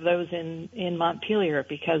those in Montpelier,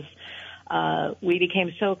 because we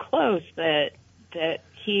became so close that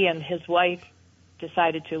he and his wife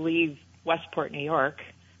decided to leave Westport, New York,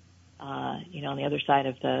 on the other side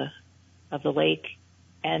of the lake,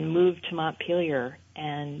 and moved to Montpelier.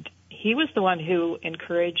 And he was the one who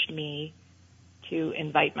encouraged me to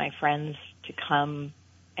invite my friends to come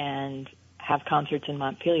and have concerts in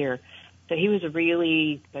Montpelier. So he was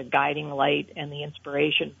really the guiding light and the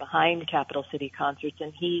inspiration behind Capital City Concerts.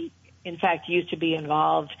 And he, in fact, used to be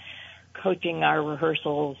involved coaching our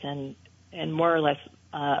rehearsals and more or less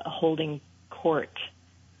holding court.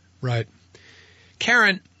 Right.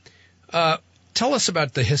 Karen, tell us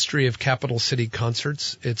about the history of Capital City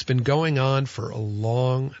Concerts. It's been going on for a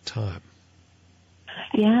long time.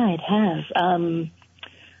 Yeah, it has.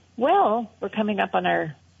 Well, we're coming up on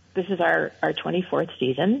this is our 24th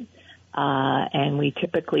season, and we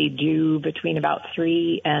typically do between about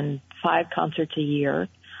 3 and 5 concerts a year.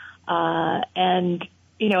 And,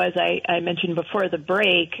 as I mentioned before the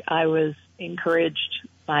break, I was encouraged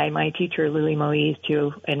by my teacher, Louis Moïse,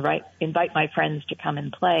 to invite my friends to come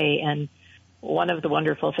and play. And one of the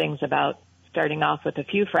wonderful things about starting off with a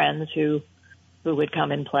few friends who would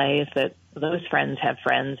come and play is that those friends have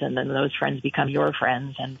friends, and then those friends become your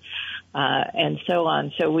friends, and so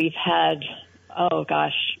on. So we've had,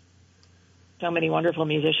 so many wonderful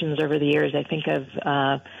musicians over the years. I think of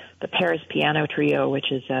the Paris Piano Trio,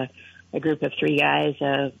 which is a group of 3 guys,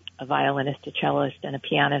 a violinist, a cellist, and a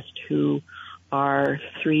pianist, who are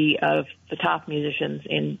 3 of the top musicians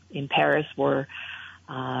in Paris, were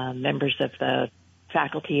members of the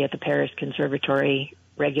faculty at the Paris Conservatory,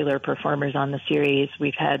 regular performers on the series.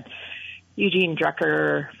 We've had Eugene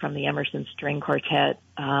Drucker from the Emerson String Quartet,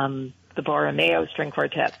 the Borromeo String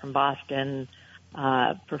Quartet from Boston,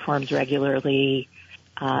 performs regularly.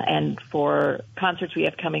 And for concerts we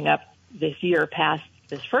have coming up this year, past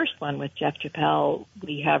this first one with Jeff Chappelle,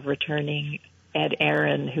 we have returning Ed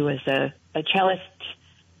Aaron, who is a cellist,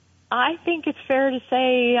 I think it's fair to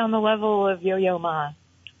say, on the level of Yo-Yo Ma,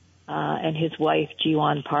 and his wife,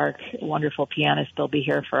 Jiwon Park, a wonderful pianist. They'll be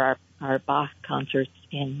here for our Bach concerts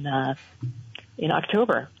in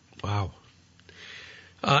October. Wow.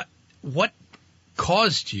 What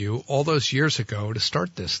caused you all those years ago to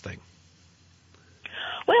start this thing?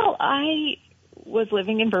 Well, I was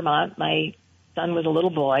living in Vermont. My son was a little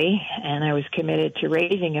boy, and I was committed to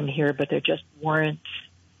raising him here, but there just weren't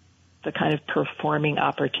the kind of performing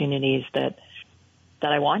opportunities that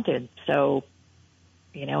I wanted. So,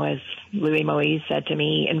 as Louis Moïse said to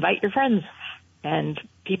me, invite your friends and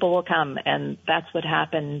people will come. And that's what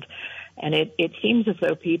happened. And it seems as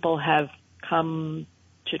though people have come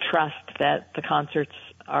to trust that the concerts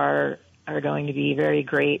are going to be very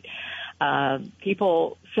great.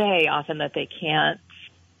 People say often that they can't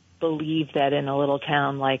believe that in a little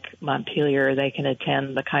town like Montpelier they can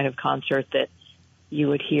attend the kind of concert that you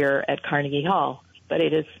would hear at Carnegie Hall. But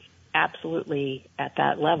it is absolutely at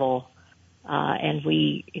that level. And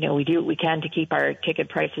we do what we can to keep our ticket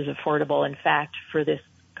prices affordable. In fact, for this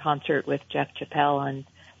concert with Jeff Chappelle on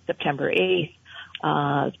September 8th,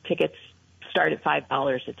 tickets start at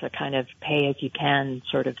 $5. It's a kind of pay-as-you-can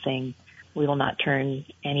sort of thing. We will not turn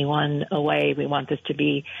anyone away. We want this to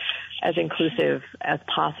be as inclusive as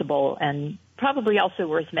possible. And probably also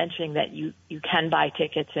worth mentioning that you can buy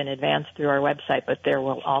tickets in advance through our website, but there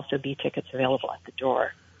will also be tickets available at the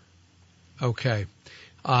door. Okay.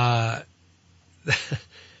 $5?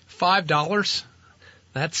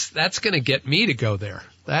 That's going to get me to go there.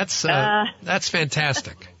 That's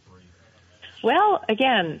fantastic. Well,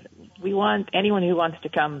 again, we want anyone who wants to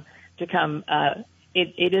come to come.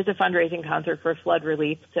 It is a fundraising concert for flood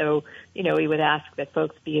relief, so we would ask that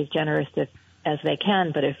folks be as generous as they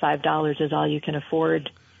can. But if $5 is all you can afford,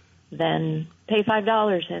 then pay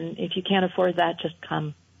 $5. And if you can't afford that, just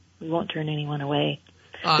come. We won't turn anyone away.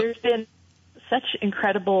 There's been such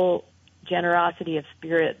incredible generosity of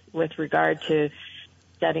spirit with regard to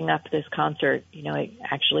setting up this concert.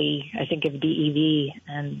 I think of DEV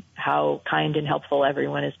and how kind and helpful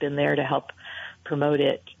everyone has been there to help promote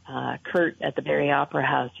it. Kurt at the Barry Opera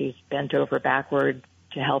House, who's bent over backward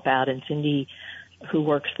to help out, and Cindy, who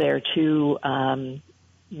works there too.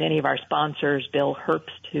 Many of our sponsors, Bill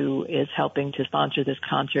Herbst, who is helping to sponsor this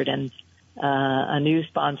concert, and A new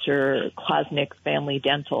sponsor, Klosnick Family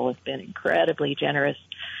Dental, has been incredibly generous.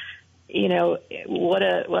 You know, what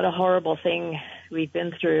a horrible thing we've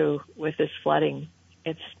been through with this flooding.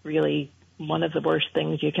 It's really one of the worst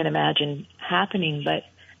things you can imagine happening, but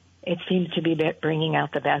it seems to be bringing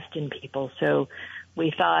out the best in people. So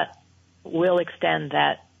we thought we'll extend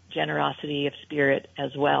that generosity of spirit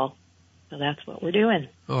as well. So that's what we're doing.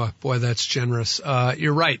 Oh, boy, that's generous.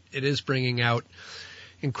 You're right. It is bringing out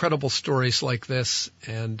incredible stories like this.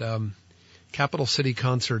 And Capital City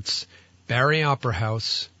Concerts, Barry Opera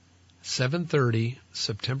House, 7:30,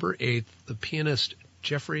 September 8th. The pianist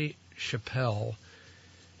Jeffrey Chappelle.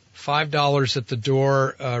 $5 at the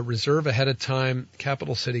door. Reserve ahead of time.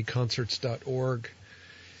 CapitalCityConcerts.org.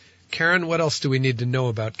 Karen, what else do we need to know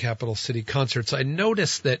about Capital City Concerts? I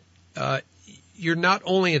noticed that you're not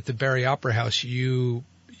only at the Barry Opera House. You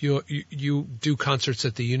do concerts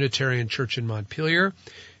at the Unitarian Church in Montpelier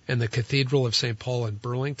and the Cathedral of St. Paul in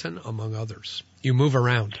Burlington, among others. You move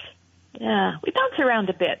around. Yeah, we bounce around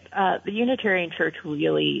a bit. The Unitarian Church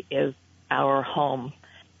really is our home,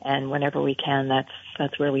 and whenever we can,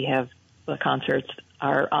 that's where we have the concerts.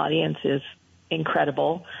 Our audience is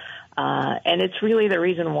incredible, and it's really the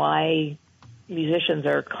reason why musicians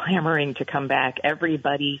are clamoring to come back.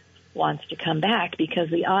 Everybody wants to come back because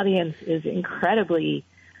the audience is incredibly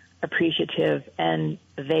appreciative, and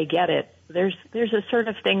they get it. There's a sort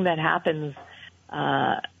of thing that happens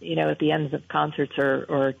at the ends of concerts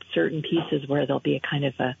or certain pieces where there'll be a kind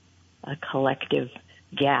of a collective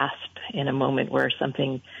gasp in a moment where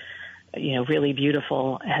something, really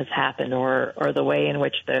beautiful has happened, or the way in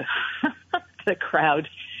which the the crowd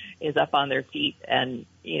is up on their feet. And,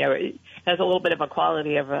 it has a little bit of a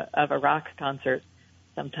quality of a rock concert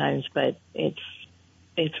sometimes, but it's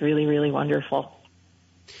really, really wonderful.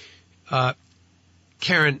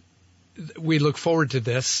 Karen, we look forward to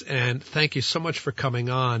this, and thank you so much for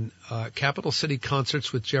coming on. Capital City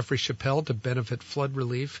Concerts with Jeffrey Chappelle to benefit flood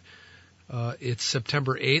relief. It's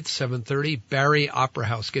September 8th, 7:30, Barry Opera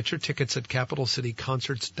House. Get your tickets at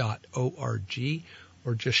capitalcityconcerts.org,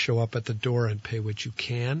 or just show up at the door and pay what you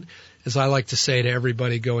can. As I like to say to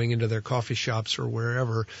everybody going into their coffee shops or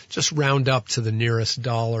wherever, just round up to the nearest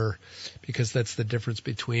dollar, because that's the difference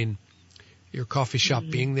between your coffee shop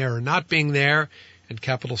being there or not being there, and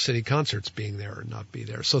Capital City Concerts being there or not be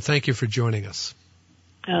there. So thank you for joining us.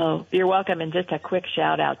 Oh, you're welcome. And just a quick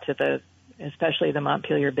shout out to especially the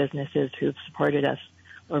Montpelier businesses who've supported us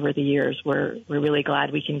over the years. We're really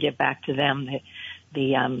glad we can give back to them.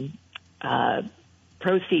 The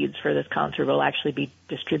proceeds for this concert will actually be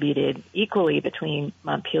distributed equally between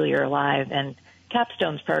Montpelier Live and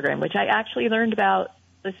Capstone's program, which I actually learned about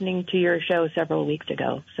listening to your show several weeks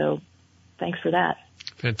ago. So thanks for that.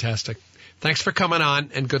 Fantastic. Thanks for coming on,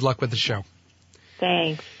 and good luck with the show.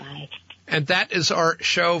 Thanks. Bye. And that is our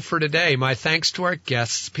show for today. My thanks to our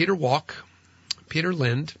guests, Peter Walk, Peter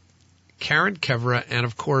Lind, Karen Kevra, and,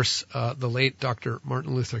 of course, the late Dr.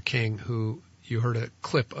 Martin Luther King, who you heard a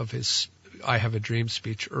clip of his I Have a Dream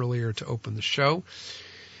speech earlier to open the show,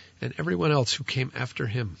 and everyone else who came after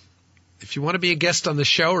him. If you want to be a guest on the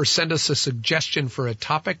show or send us a suggestion for a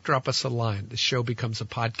topic, drop us a line. The show becomes a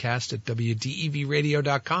podcast at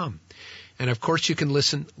WDEVradio.com. And, of course, you can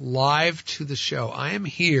listen live to the show. I am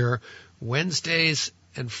here Wednesdays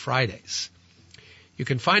and Fridays. You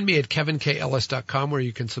can find me at kevinkellis.com, where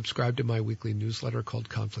you can subscribe to my weekly newsletter called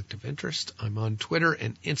Conflict of Interest. I'm on Twitter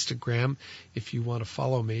and Instagram if you want to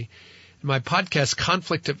follow me. And my podcast,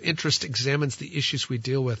 Conflict of Interest, examines the issues we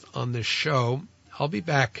deal with on this show. I'll be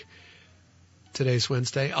back. Today's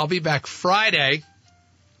Wednesday. I'll be back Friday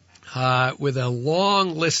with a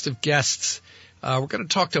long list of guests. We're going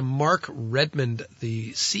to talk to Mark Redmond,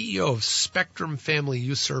 the CEO of Spectrum Family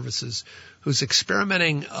Youth Services, who's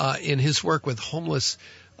experimenting in his work with homeless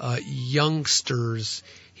youngsters.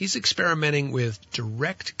 He's experimenting with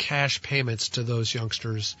direct cash payments to those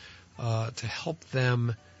youngsters to help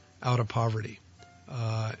them out of poverty.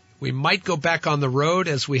 We might go back on the road,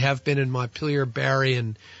 as we have been in Montpelier, Barrie,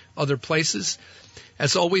 and other places.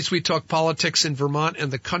 As always, we talk politics in Vermont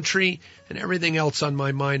and the country and everything else on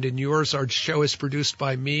my mind and yours. Our show is produced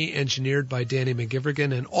by me, engineered by Danny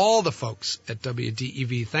McGivrigan, and all the folks at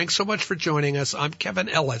WDEV. Thanks so much for joining us. I'm Kevin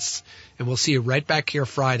Ellis, and we'll see you right back here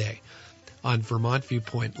Friday on Vermont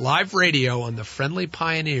Viewpoint, live radio on the Friendly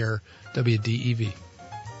Pioneer, WDEV.